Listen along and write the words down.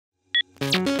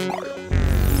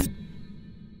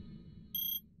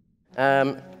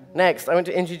Next, I want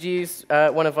to introduce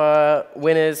one of our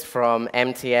winners from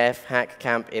MTF Hack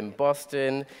Camp in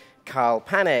Boston, Karl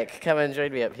Panek. Come and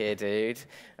join me up here, dude.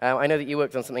 I know that you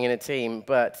worked on something in a team,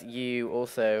 but you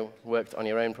also worked on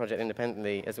your own project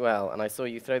independently as well, and I saw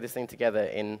you throw this thing together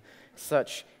in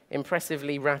such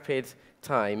impressively rapid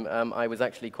time. I was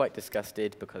actually quite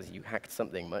disgusted because you hacked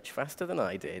something much faster than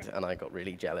I did, and I got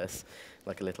really jealous,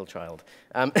 like a little child.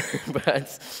 Yeah,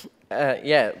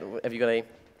 have you got a...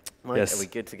 Mike, yes. Are we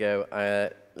good to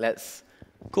go? Let's...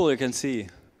 Cool, you can see.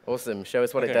 Awesome. Show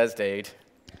us what it does, dude.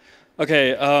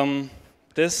 Okay,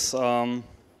 this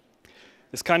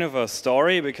is kind of a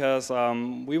story because I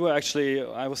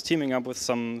was teaming up with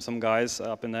some guys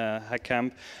up in the hack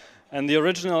camp, and the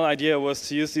original idea was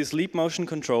to use these Leapmotion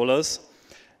controllers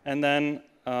and then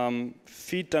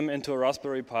feed them into a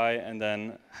Raspberry Pi and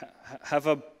then have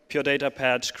a pure data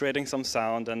patch, creating some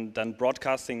sound and then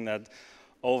broadcasting that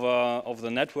over the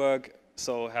network,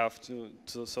 so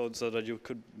that you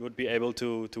would be able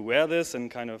to wear this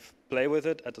and kind of play with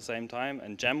it at the same time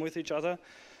and jam with each other.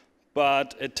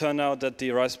 But it turned out that the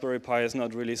Raspberry Pi is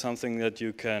not really something that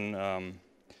you can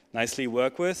nicely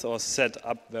work with or set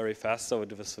up very fast. So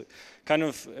it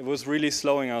was really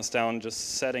slowing us down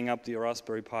just setting up the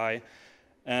Raspberry Pi.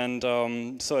 And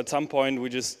so at some point we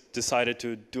just decided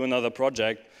to do another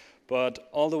project. But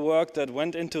all the work that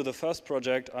went into the first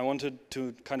project, I wanted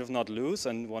to kind of not lose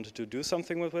and wanted to do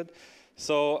something with it.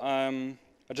 So I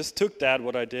just took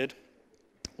what I did,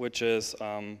 which is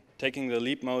taking the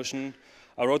Leapmotion.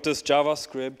 I wrote this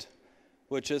JavaScript,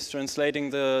 which is translating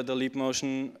the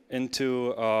Leapmotion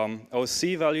into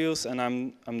OC values, and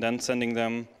I'm then sending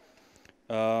them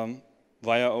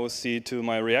via OC to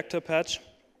my reactor patch.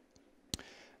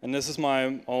 And this is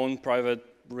my own private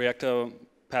reactor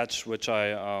patch, which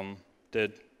I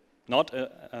did not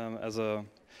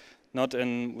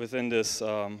within this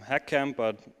hack camp,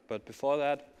 but before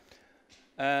that.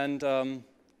 And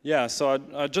yeah, so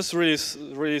I just really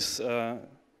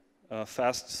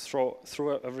fast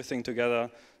threw everything together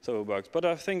so it works. But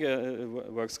I think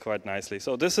it works quite nicely.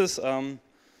 So this is a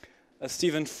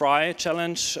Stephen Fry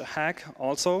challenge hack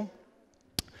also.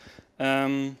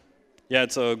 Yeah,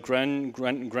 it's a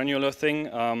granular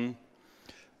thing.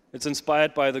 It's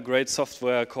inspired by the great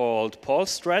software called Paul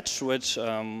Stretch, which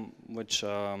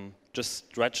just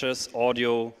stretches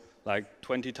audio like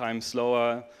 20 times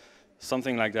slower,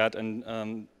 something like that,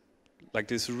 and like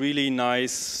these really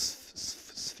nice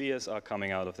spheres are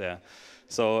coming out of there.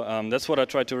 So that's what I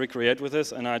tried to recreate with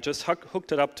this, and I just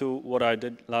hooked it up to what I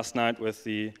did last night with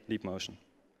the Leapmotion.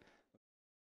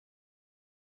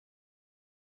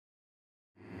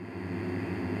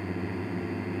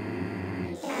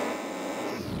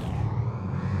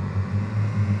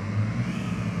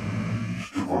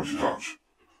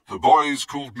 The boys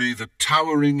called me the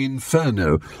Towering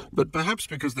Inferno, but perhaps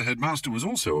because the headmaster was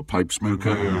also a pipe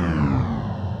smoker.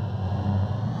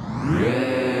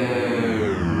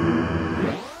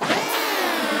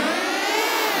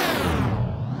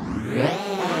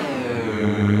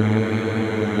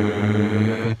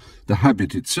 The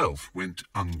habit itself went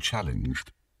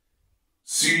unchallenged.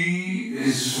 C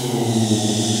is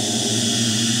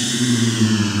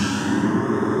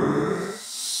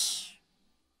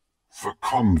for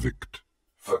convict,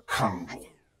 for candle,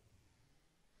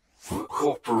 for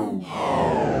corporal,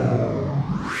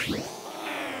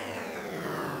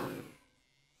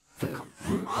 for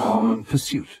common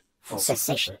pursuit, for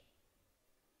cessation.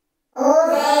 All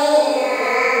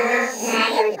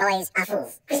the boys are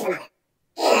fools.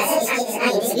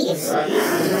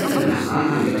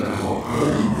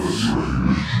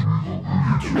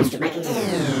 Christopher Mother.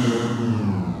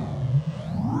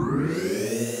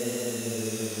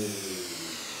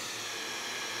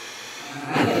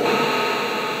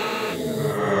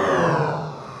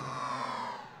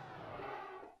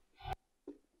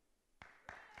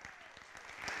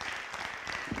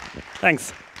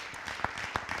 Thanks.